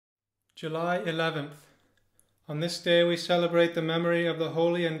July 11th. On this day we celebrate the memory of the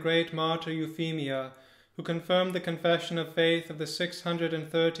holy and great martyr Euphemia, who confirmed the confession of faith of the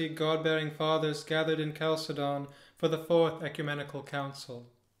 630 God-bearing fathers gathered in Chalcedon for the Fourth Ecumenical Council.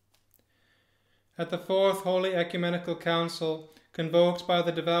 At the Fourth Holy Ecumenical Council, convoked by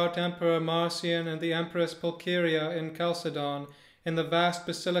the devout Emperor Marcian and the Empress Pulcheria in Chalcedon, in the vast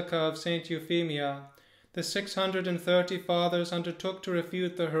Basilica of St. Euphemia, the 630 fathers undertook to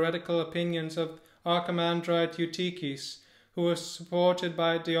refute the heretical opinions of Archimandrite Eutyches, who was supported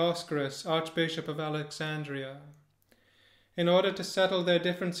by Dioscorus, Archbishop of Alexandria. In order to settle their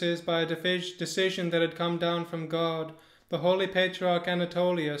differences by a decision that had come down from God, the Holy Patriarch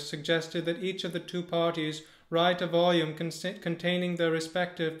Anatolius suggested that each of the two parties write a volume containing their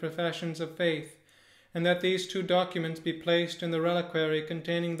respective professions of faith, and that these two documents be placed in the reliquary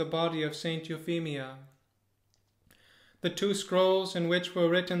containing the body of Saint Euphemia. The two scrolls in which were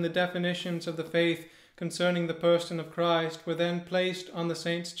written the definitions of the faith concerning the person of Christ were then placed on the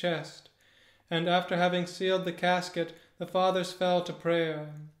saint's chest, and after having sealed the casket, the fathers fell to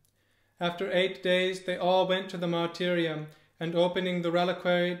prayer. After 8 days they all went to the martyrium, and opening the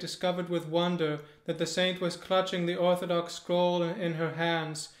reliquary discovered with wonder that the saint was clutching the Orthodox scroll in her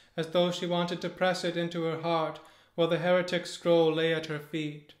hands, as though she wanted to press it into her heart, while the heretic scroll lay at her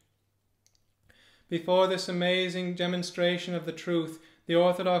feet. Before this amazing demonstration of the truth, the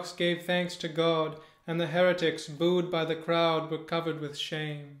Orthodox gave thanks to God, and the heretics, booed by the crowd, were covered with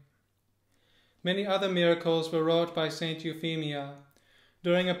shame. Many other miracles were wrought by Saint Euphemia.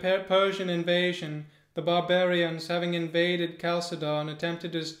 During a Persian invasion, the barbarians, having invaded Chalcedon,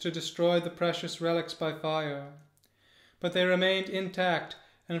 attempted to destroy the precious relics by fire. But they remained intact,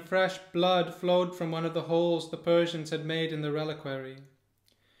 and fresh blood flowed from one of the holes the Persians had made in the reliquary.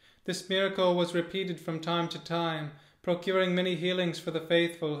 This miracle was repeated from time to time, procuring many healings for the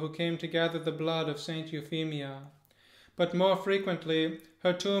faithful who came to gather the blood of Saint Euphemia. But more frequently,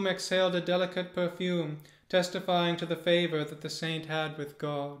 her tomb exhaled a delicate perfume, testifying to the favor that the saint had with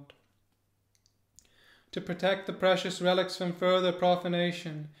God. To protect the precious relics from further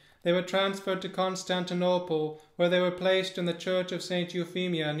profanation, they were transferred to Constantinople, where they were placed in the church of Saint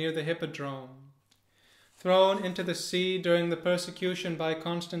Euphemia near the Hippodrome. Thrown into the sea during the persecution by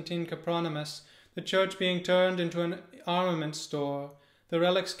Constantine Copronymus, the church being turned into an armament store, the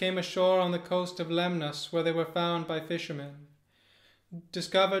relics came ashore on the coast of Lemnos, where they were found by fishermen.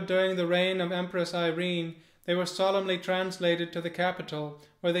 Discovered during the reign of Empress Irene, they were solemnly translated to the capital,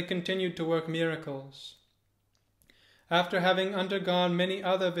 where they continued to work miracles. After having undergone many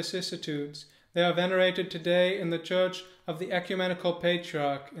other vicissitudes, they are venerated today in the church of the Ecumenical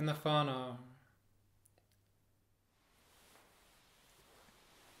Patriarch in the Fanar.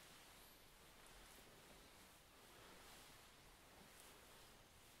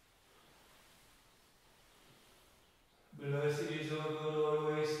 Blessed is our God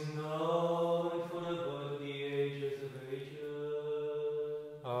always now and forever to the ages of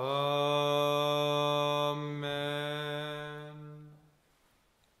ages. Amen.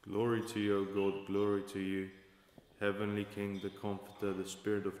 Glory to you, O God, glory to you, Heavenly King, the Comforter, the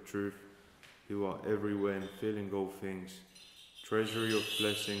Spirit of truth, who are everywhere and filling all things, treasury of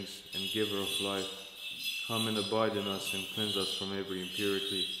blessings and giver of life. Come and abide in us and cleanse us from every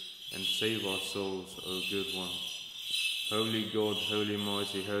impurity, and save our souls, O good one. Holy God, holy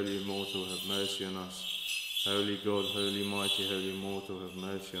mighty, holy immortal, have mercy on us. Holy God, holy mighty, holy immortal, have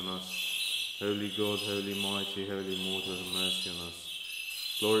mercy on us. Holy God, holy mighty, holy immortal, have mercy on us.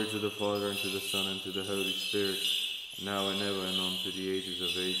 Glory to the Father, and to the Son, and to the Holy Spirit, now and ever, and unto the ages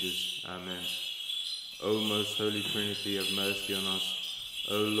of ages. Amen. O most holy Trinity, have mercy on us.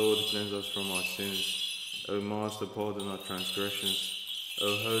 O Lord, cleanse us from our sins. O Master, pardon our transgressions.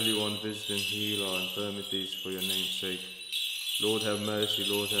 O Holy One, visit and heal our infirmities for your name's sake. Lord have mercy,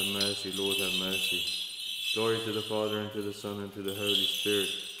 Lord have mercy, Lord have mercy. Glory to the Father, and to the Son, and to the Holy Spirit,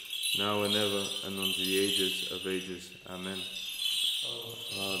 now and ever, and unto the ages of ages. Amen. Our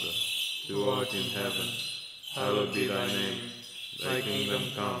Father, who art in heaven, hallowed be thy name. Thy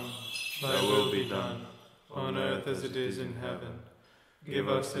kingdom come, thy will be done, on earth as it is in heaven. Give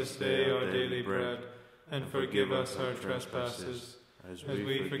us this day our daily bread, and forgive us our trespasses, as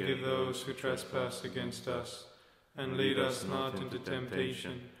we forgive those who trespass against us. And lead us not into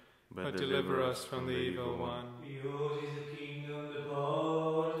temptation, but deliver us from the evil one. Yours is the kingdom, the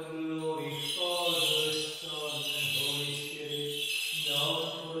power, and the glory, Father, Son, and Holy Spirit, now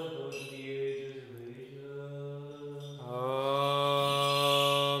and forever to the ages of ages.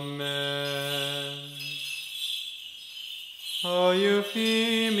 Amen. O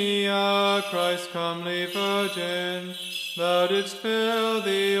Euphemia, Christ's comely Virgin, thou didst fill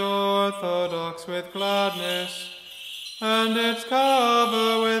the order Orthodox with gladness, and didst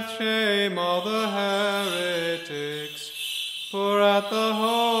cover with shame all the heretics. For at the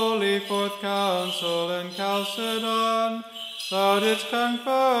holy fourth council in Chalcedon, thou didst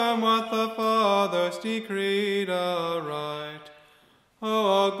confirm what the fathers decreed aright.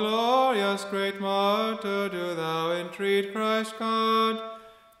 O glorious great martyr, do thou entreat Christ God,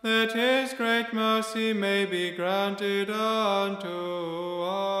 that his great mercy may be granted unto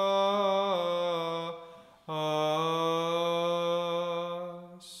us.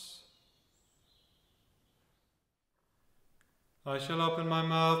 I shall open my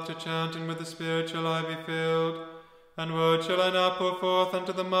mouth to chant, and with the Spirit shall I be filled. And words shall I now pour forth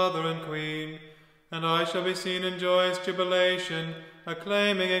unto the Mother and Queen, and I shall be seen in joyous jubilation,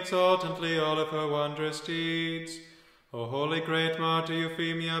 acclaiming exultantly all of her wondrous deeds. O holy great Martyr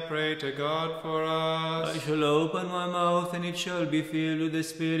Euphemia, pray to God for us. I shall open my mouth, and it shall be filled with the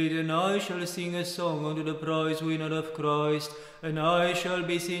Spirit, and I shall sing a song unto the prize winner of Christ, and I shall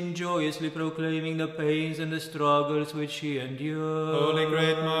be seen joyously proclaiming the pains and the struggles which she endured. Holy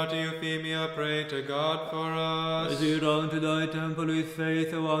great Martyr Euphemia, pray to God for us. As we run to thy temple with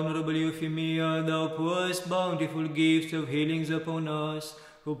faith, O honorable Euphemia, thou pourest bountiful gifts of healings upon us,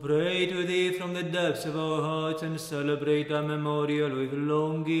 who pray to thee from the depths of our hearts and celebrate thy memorial with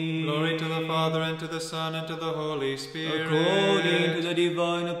longing. Glory to the Father, and to the Son, and to the Holy Spirit. According to the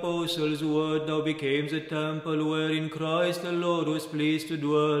divine apostles' word, thou becamest a temple wherein Christ the Lord was pleased to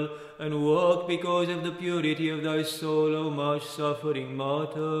dwell, and walk because of the purity of thy soul, O much suffering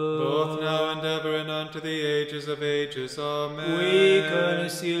martyr. Both now and ever, and unto the ages of ages. Amen. We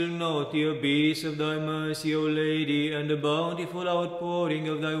conceal not the abyss of thy mercy, O Lady, and the bountiful outpouring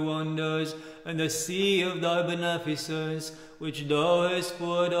of thy wonders, and the sea of thy beneficence, which thou hast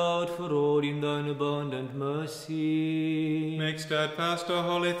poured out for all in thine abundant mercy. Make steadfast, O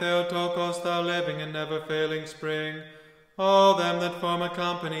holy Theotokos, thou living and never failing spring, all them that form a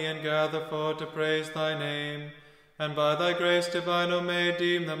company and gather for to praise thy name, and by thy grace divine, O may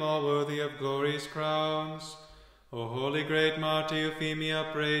deem them all worthy of glorious crowns. O holy great Martyr Euphemia,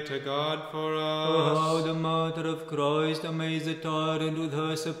 pray to God for us. O how the martyr of Christ amazed the tyrant with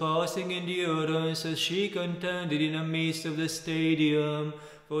her surpassing endurance, as she contended in the midst of the stadium,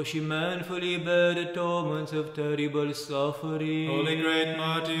 for she manfully bare the torments of terrible suffering. Holy great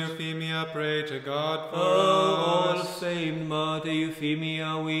Martyr Euphemia, pray to God for O us. all-famed Martyr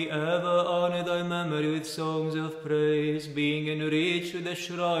Euphemia, we ever honor thy memory with songs of praise, being enriched with the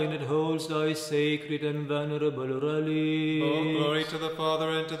shrine that holds thy sacred and venerable relics. Oh, glory to the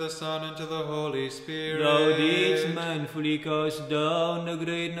Father, and to the Son, and to the Holy Spirit. Thou didst manfully cast down the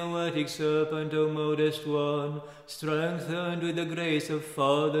great noetic serpent, O modest one, strengthened with the grace of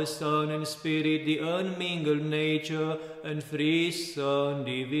Father, Son, and Spirit, the unmingled nature and free Son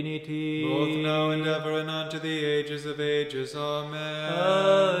divinity. Both now and ever, and unto the ages of ages. Amen.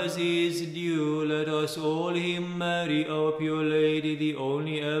 As is due, let us all hymn Mary, our pure Lady, the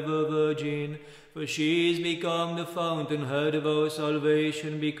only ever Virgin, for she is become the fountainhead of our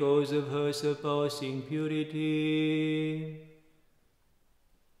salvation because of her surpassing purity.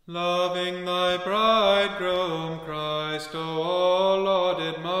 Loving thy bridegroom Christ, O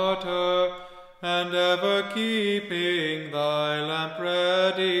all-lauded martyr, and ever keeping thy lamp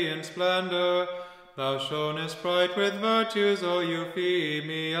ready in splendor, thou shonest bright with virtues, O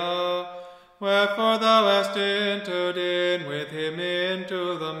Euphemia, wherefore thou hast entered in with him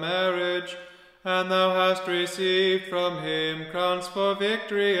into the marriage, and thou hast received from him crowns for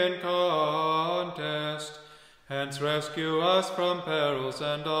victory and contest. Hence rescue us from perils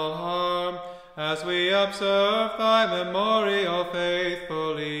and all harm, as we observe thy memorial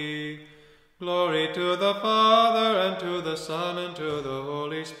faithfully. Glory to the Father, and to the Son, and to the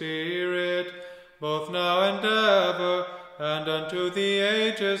Holy Spirit, both now and ever, and unto the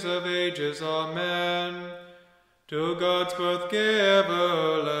ages of ages. Amen. To God's birth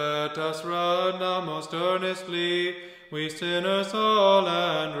giver let us run now most earnestly, we sinners all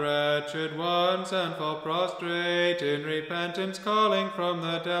and wretched ones, and fall prostrate in repentance, calling from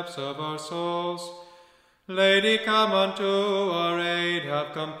the depths of our souls. Lady, come unto our aid,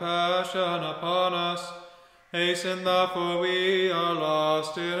 have compassion upon us. Hasten thou, for we are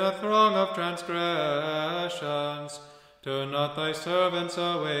lost in a throng of transgressions. Turn not thy servants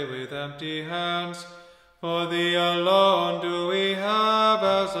away with empty hands, for thee alone do we have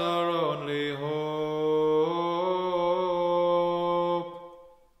as our only hope.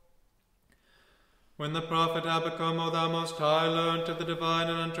 When the prophet Habakkuk, O thou most high, learnt of the divine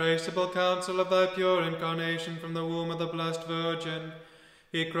and untraceable counsel of thy pure incarnation from the womb of the blessed Virgin,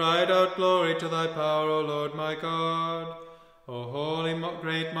 he cried out, Glory to thy power, O Lord my God. O holy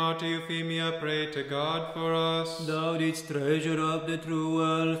great Martyr Euphemia, pray to God for us. Thou didst treasure up the true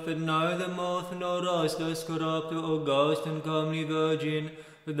wealth, that neither moth nor rust does corrupt, O august and comely Virgin.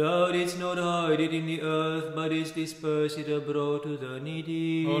 For thou didst not hide it in the earth, but didst disperse it abroad to the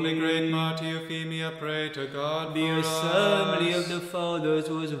needy. Holy great Martyr Euphemia, pray to God The for us. assembly of the fathers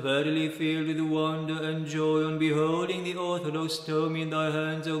was verily filled with wonder and joy on beholding the Orthodox tome in thy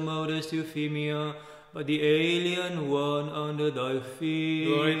hands, O modest Euphemia, but the alien one under thy feet.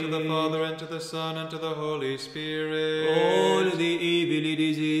 Glory to the Father, and to the Son, and to the Holy Spirit. All the evilly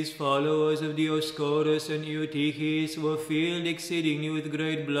diseased followers of Dioscorus and Eutychus were filled exceedingly with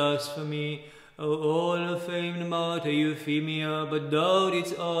great blasphemy, O all-famed Martyr Euphemia, but thou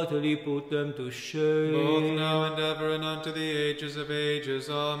didst utterly put them to shame. Both now and ever, and unto the ages of ages.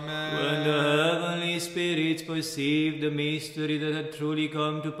 Amen. When the heavenly spirits perceived the mystery that had truly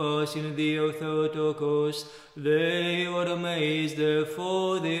come to pass in thee, O Theotokos, they were amazed,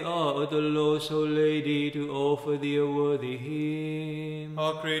 therefore they are at a loss, O Lady, to offer thee a worthy hymn.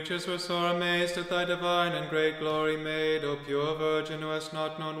 All creatures were sore amazed at thy divine and great glory made, O pure Virgin, who hast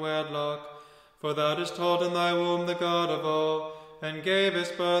not known wedlock. For thou didst hold in thy womb the God of all, and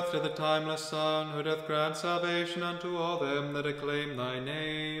gavest birth to the timeless Son, who doth grant salvation unto all them that acclaim thy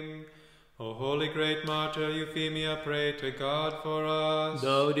name. O holy great Martyr Euphemia, pray to God for us.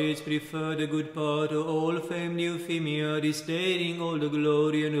 Thou didst prefer the good part, O all-famed Euphemia, disdaining all the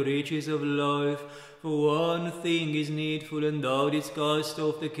glory and riches of life. For one thing is needful, and thou didst cast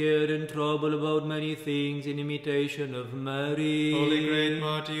off the care and trouble about many things in imitation of Mary. Holy great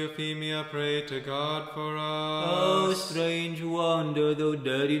Martyr Euphemia, pray to God for us. O strange wonder, though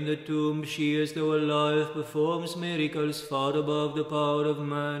dead in the tomb, she as though alive performs miracles far above the power of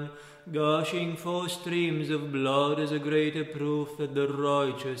man, gushing forth streams of blood as a greater proof that the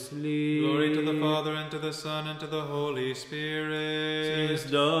righteous live. Glory to the Father, and to the Son, and to the Holy Spirit.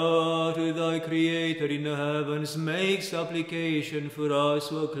 Since thou to thy Creator in the heavens make supplication for us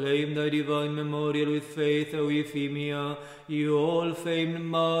who acclaim thy divine memorial with faith, O Euphemia, you all-famed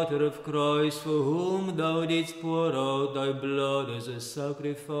Martyr of Christ, for whom thou didst pour out thy blood as a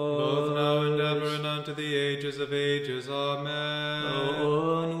sacrifice. Both now and ever, and unto the ages of ages. Amen.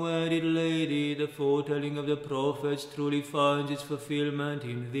 O unwedded Lady, the foretelling of the prophets truly finds its fulfillment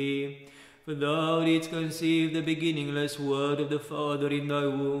in thee. For thou didst conceive the beginningless word of the Father in thy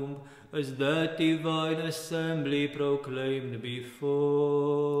womb, as that divine assembly proclaimed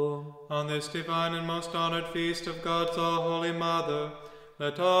before. On this divine and most honored feast of God's all-holy Mother,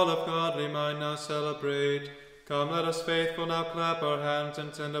 let all of godly mind now celebrate. Come, let us faithful now clap our hands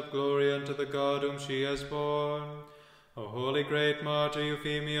and send up glory unto the God whom she has borne. O holy great Martyr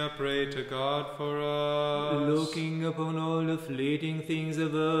Euphemia, pray to God for us. Looking upon all the fleeting things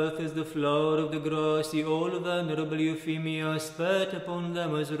of earth as the flower of the grass, the all-venerable Euphemia spat upon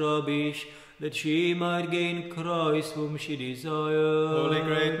them as rubbish, that she might gain Christ whom she desired. Holy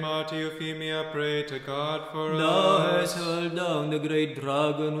great Martyr Euphemia, pray to God for Thou us. hast hurled down the great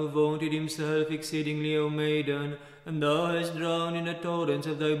dragon who vaunted himself exceedingly, O maiden, and thou hast drowned in the torrents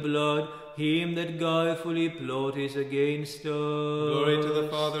of thy blood him that guilefully plotteth against us. Glory to the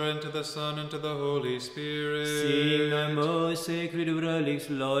Father, and to the Son, and to the Holy Spirit. Seeing thy most sacred relics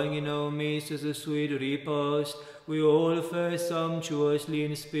lying in our midst as a sweet repast, we all fare sumptuously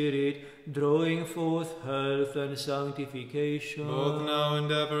in spirit, drawing forth health and sanctification. Both now and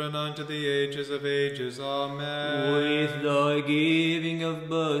ever, and unto the ages of ages. Amen. With thy giving of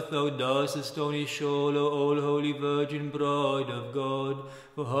birth thou dost astonish all, O all-holy Virgin Bride of God.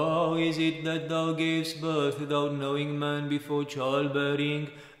 For how is it that thou gavest birth without knowing man before childbearing,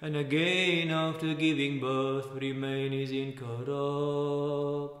 and again after giving birth remainest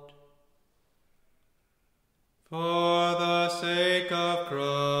incorrupt? For the sake of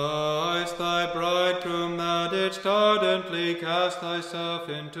Christ, thy bridegroom, thou didst ardently cast thyself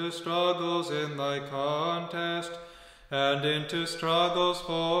into struggles in thy contest, and into struggles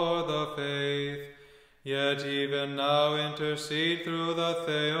for the faith. Yet even now intercede through the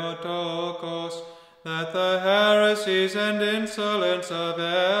Theotokos, that the heresies and insolence of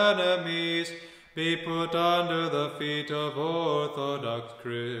enemies be put under the feet of Orthodox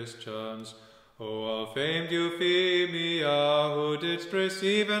Christians. O all-famed Euphemia, who didst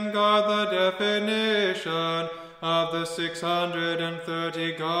receive and guard the definition of the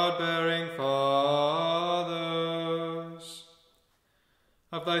 630 God-bearing fathers,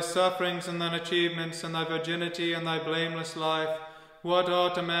 of thy sufferings and thine achievements, and thy virginity and thy blameless life, what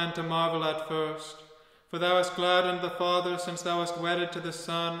ought a man to marvel at first? For thou hast gladdened the Father, since thou wast wedded to the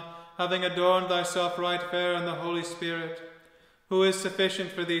Son, having adorned thyself right fair in the Holy Spirit. Who is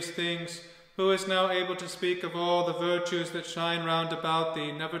sufficient for these things? who is now able to speak of all the virtues that shine round about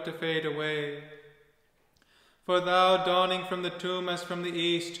thee, never to fade away. For thou, dawning from the tomb as from the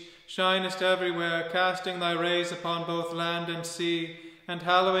east, shinest everywhere, casting thy rays upon both land and sea, and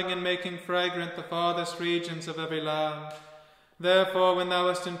hallowing and making fragrant the farthest regions of every land. Therefore, when thou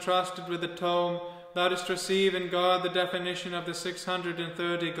wast entrusted with the tome, thou didst receive in God the definition of the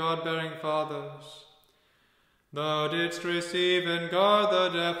 630 God-bearing fathers. Thou didst receive in God the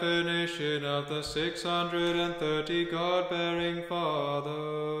definition of the 630 God-bearing fathers.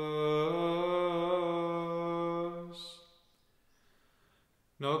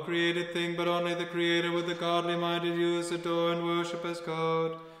 No created thing, but only the Creator with the godly-minded youths adore and worship as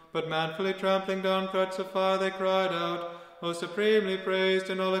God. But manfully trampling down threats of fire, they cried out, O supremely praised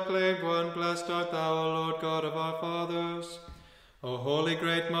and all acclaimed one, blessed art thou, O Lord God of our fathers. O holy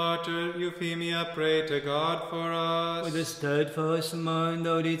great martyr, Euphemia, pray to God for us. With a steadfast mind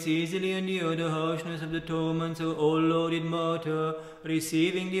thou didst easily endure the harshness of the torments, O all-lauded martyr,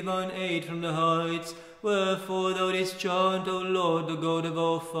 receiving divine aid from the heights. Wherefore thou didst chant, O Lord, the God of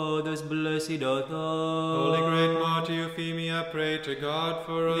our fathers, blessed art thou. Holy great martyr Euphemia, pray to God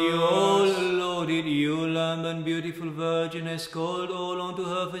for us. The all-lauded ewe lamb and beautiful virgin has called all unto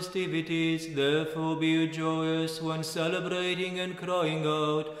her festivities. Therefore be you joyous when celebrating and crying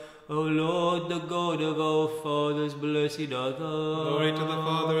out, O Lord, the God of our fathers, blessed art thou. Glory to the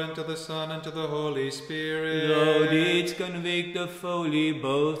Father, and to the Son, and to the Holy Spirit. Thou didst convict the folly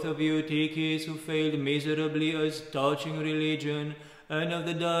both of Eutychus, who failed miserably as touching religion, and of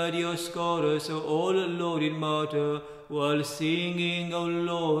the Dioscorus, O all-lauded martyr, while singing, O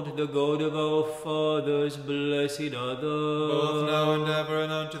Lord, the God of our fathers, blessed art thou. Both now and ever,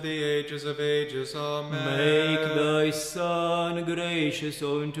 and unto the ages of ages. Amen. Make thy Son gracious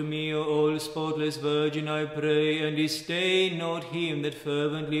unto me, O all-spotless Virgin, I pray, and disdain not him that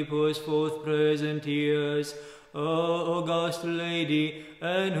fervently pours forth prayers and tears. O august Lady,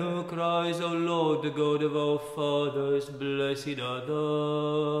 and who cries, O Lord, the God of our fathers, blessed art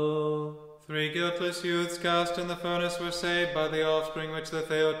thou. 3 guiltless youths cast in the furnace were saved by the offspring which the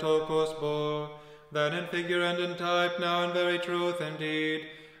Theotokos bore, then in figure and in type, now in very truth indeed.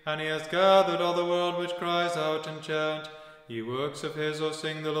 And he has gathered all the world which cries out and chant, Ye works of his, O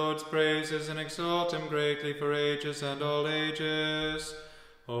sing the Lord's praises, and exalt him greatly for ages and all ages.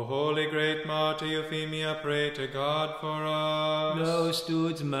 O holy great martyr Euphemia, pray to God for us. Thou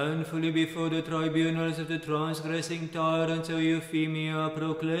stoodst manfully before the tribunals of the transgressing tyrants, O Euphemia,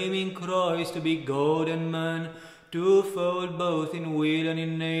 proclaiming Christ to be God and man, twofold both in will and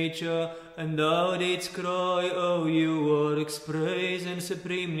in nature, and thou didst cry, O you works, praise and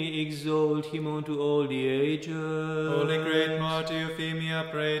supremely exalt him unto all the ages. Holy great martyr Euphemia,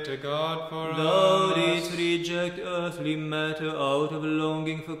 pray to God for Thou us. didst reject earthly matter out of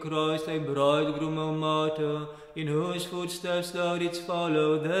longing for Christ thy bridegroom, O martyr, in whose footsteps thou didst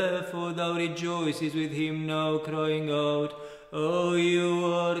follow. Therefore thou rejoicest with him now, crying out, O you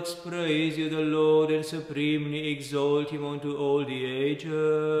works, praise you the Lord, and supremely exalt him unto all the ages. Be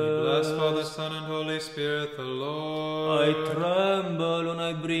blessed, Father, Son, and Holy Spirit, the Lord. I tremble when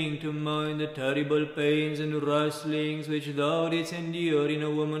I bring to mind the terrible pains and wrestlings which thou didst endure in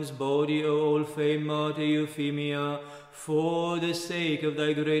a woman's body, O all-famed martyr Euphemia, for the sake of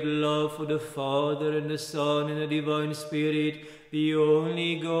thy great love for the Father and the Son and the Divine Spirit, the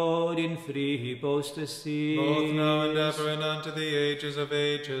only God in 3 hypostases. Both now and ever, and unto the ages of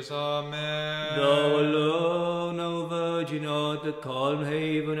ages. Amen. Thou alone, O Virgin, art the calm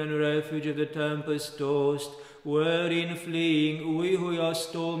haven and refuge of the tempest-tossed, wherein fleeing we who are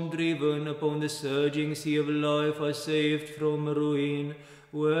storm-driven upon the surging sea of life are saved from ruin.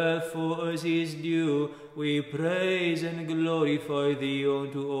 Wherefore, as is due, we praise and glorify thee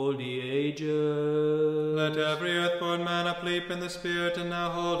unto all the ages. Let every earthborn man upleap in the Spirit, and now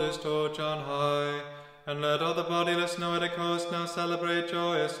hold his torch on high. And let all the bodiless Noetic host now celebrate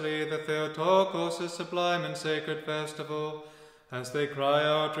joyously the Theotokos' sublime and sacred festival, as they cry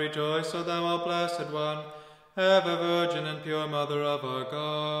out, Rejoice, O thou, O blessed one, ever virgin and pure mother of our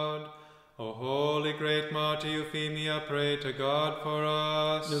God. O holy great martyr Euphemia, pray to God for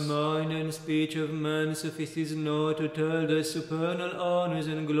us. The mind and speech of man suffices not to tell the supernal honours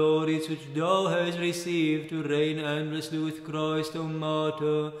and glories which thou hast received to reign endlessly with Christ, O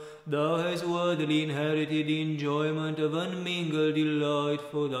martyr. Thou hast worthily inherited the enjoyment of unmingled delight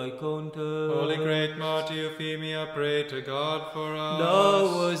for thy content. Holy great martyr Euphemia, pray to God for us. Thou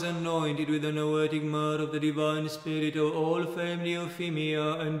wast anointed with the noetic myrrh of the divine Spirit, O all-famed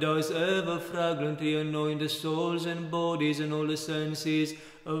Euphemia, and dost ever fragrantly anoint the souls and bodies and all the senses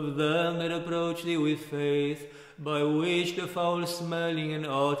of them that approach thee with faith. by which the foul-smelling and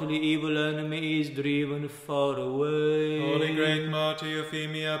utterly evil enemy is driven far away. Holy great Martyr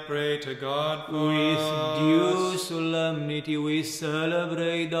Euphemia, pray to God for With us. due solemnity we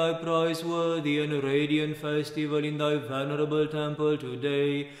celebrate thy praiseworthy and radiant festival in thy venerable temple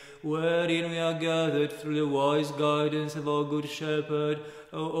today, wherein we are gathered through the wise guidance of our good shepherd,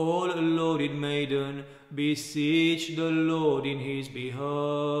 O all-lauded maiden, beseech the Lord in his behalf.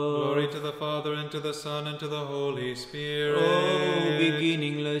 Glory to the Father, and to the Son, and to the Holy Spirit. O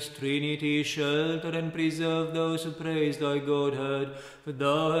beginningless Trinity, shelter and preserve those who praise thy Godhead. For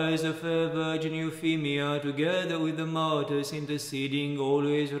thou hast the fair Virgin Euphemia, together with the martyrs, interceding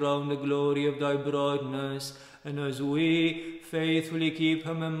always round the glory of thy brightness. And as we faithfully keep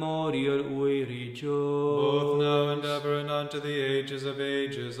her memorial, we rejoice. Both now and ever, and unto the ages of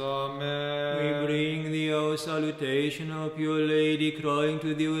ages. Amen. We bring thee our salutation, O pure Lady, crying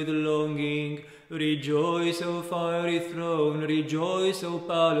to thee with longing. Rejoice, O fiery throne, rejoice, O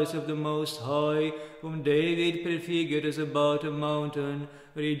palace of the Most High, whom David prefigured as about a mountain.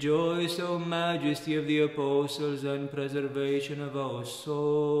 Rejoice, O majesty of the apostles, and preservation of our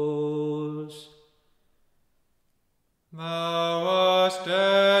souls. Thou wast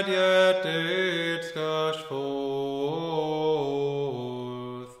dead, yet didst gush forth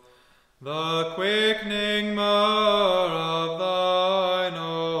the quickening myrrh of thine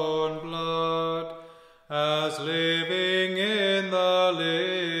own blood, as living in the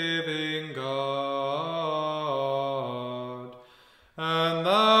living God. And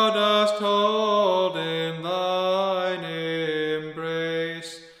thou dost hold in thine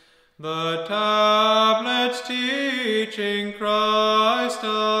embrace the tablets teaching Christ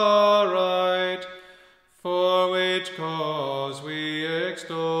aright, for which cause we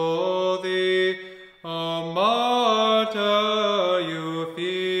extol thee, O Martyr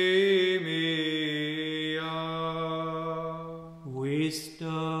Euphemia.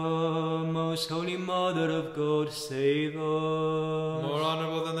 Wisdom, most holy Mother of God, save us. More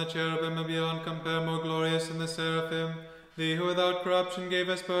honorable than the cherubim, and beyond compare, more glorious than the seraphim, thee who without corruption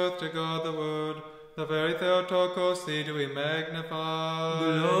gavest birth to God the Word, the very Theotokos, thee do we magnify.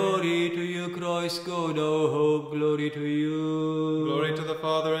 Glory to you, Christ God, our hope, glory to you. Glory to the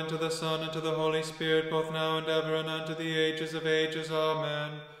Father, and to the Son, and to the Holy Spirit, both now and ever, and unto the ages of ages.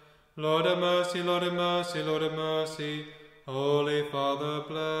 Amen. Lord have mercy, Lord have mercy, Lord have mercy. Holy Father,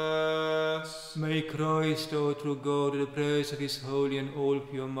 bless. May Christ, O true God, with the prayers of his holy and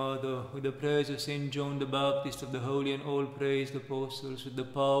all-pure Mother, with the prayers of Saint John the Baptist, of the holy and all-praised apostles, with the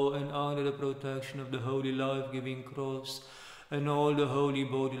power and under the protection of the holy life-giving cross, and all the holy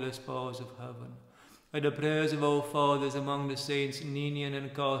bodiless powers of heaven, by the prayers of our fathers among the saints Ninian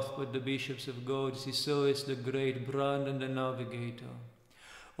and Cuthbert, the bishops of God, Cisoes the great, Brandon the navigator,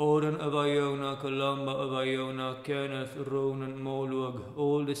 Oran of Iona, Columba of Iona, Kenneth, Ronan, Moluag,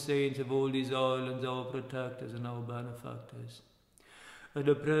 all the saints of all these islands, our protectors and our benefactors. And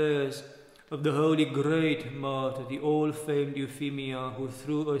the prayers of the holy great martyr, the all-famed Euphemia, who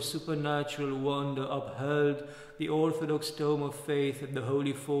through a supernatural wonder upheld the Orthodox tome of faith at the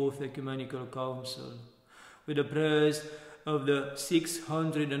Holy Fourth Ecumenical Council. With the prayers of the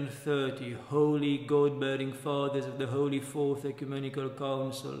 630 holy God-bearing fathers of the Holy Fourth Ecumenical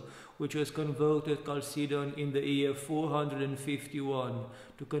Council, which was convoked at Chalcedon in the year 451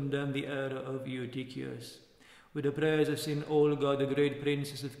 to condemn the error of Eutychius. With the prayers of Saint Olga, the great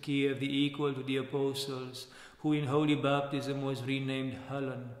princess of Kiev, the equal to the apostles, who in holy baptism was renamed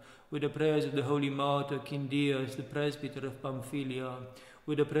Helen. With the prayers of the holy martyr Kindias, the presbyter of Pamphylia.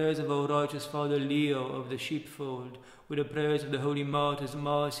 With the prayers of our righteous Father Leo of the sheepfold, with the prayers of the holy martyrs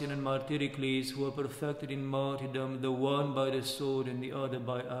Marcian and Martyricles, who were perfected in martyrdom, the one by the sword and the other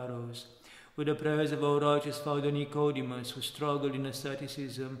by arrows. With the prayers of our righteous Father Nicodemus, who struggled in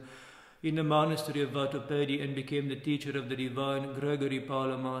asceticism in the monastery of Vatopedi and became the teacher of the divine Gregory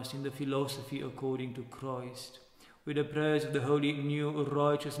Palamas in the philosophy according to Christ. With the prayers of the holy new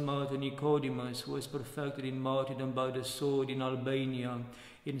righteous martyr Nicodemus, who was perfected in martyrdom by the sword in Albania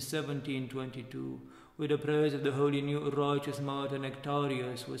in 1722. With the prayers of the holy new righteous martyr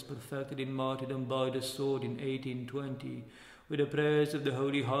Nectarius, who was perfected in martyrdom by the sword in 1820. With the prayers of the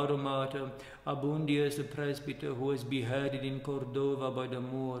holy Hieromartyr Abundius the presbyter, who was beheaded in Cordova by the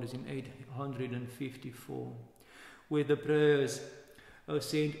Moors in 854. With the prayers of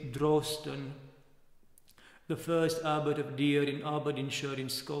Saint Drosten, the first abbot of Deer in Aberdeenshire in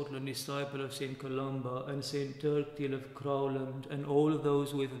Scotland, disciple of St. Columba, and St. Turktil of Crowland, and all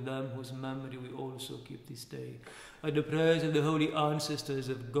those with them whose memory we also keep this day. At the prayers of the holy ancestors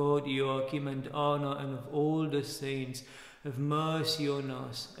of God, Joachim and Anna, and of all the saints, have mercy on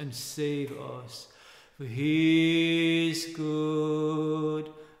us and save us. For he is good,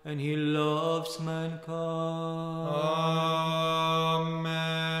 and he loves mankind.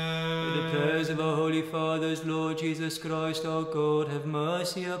 Amen. By the prayers of our Holy Fathers, Lord Jesus Christ, our God, have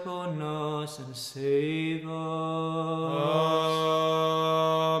mercy upon us and save us.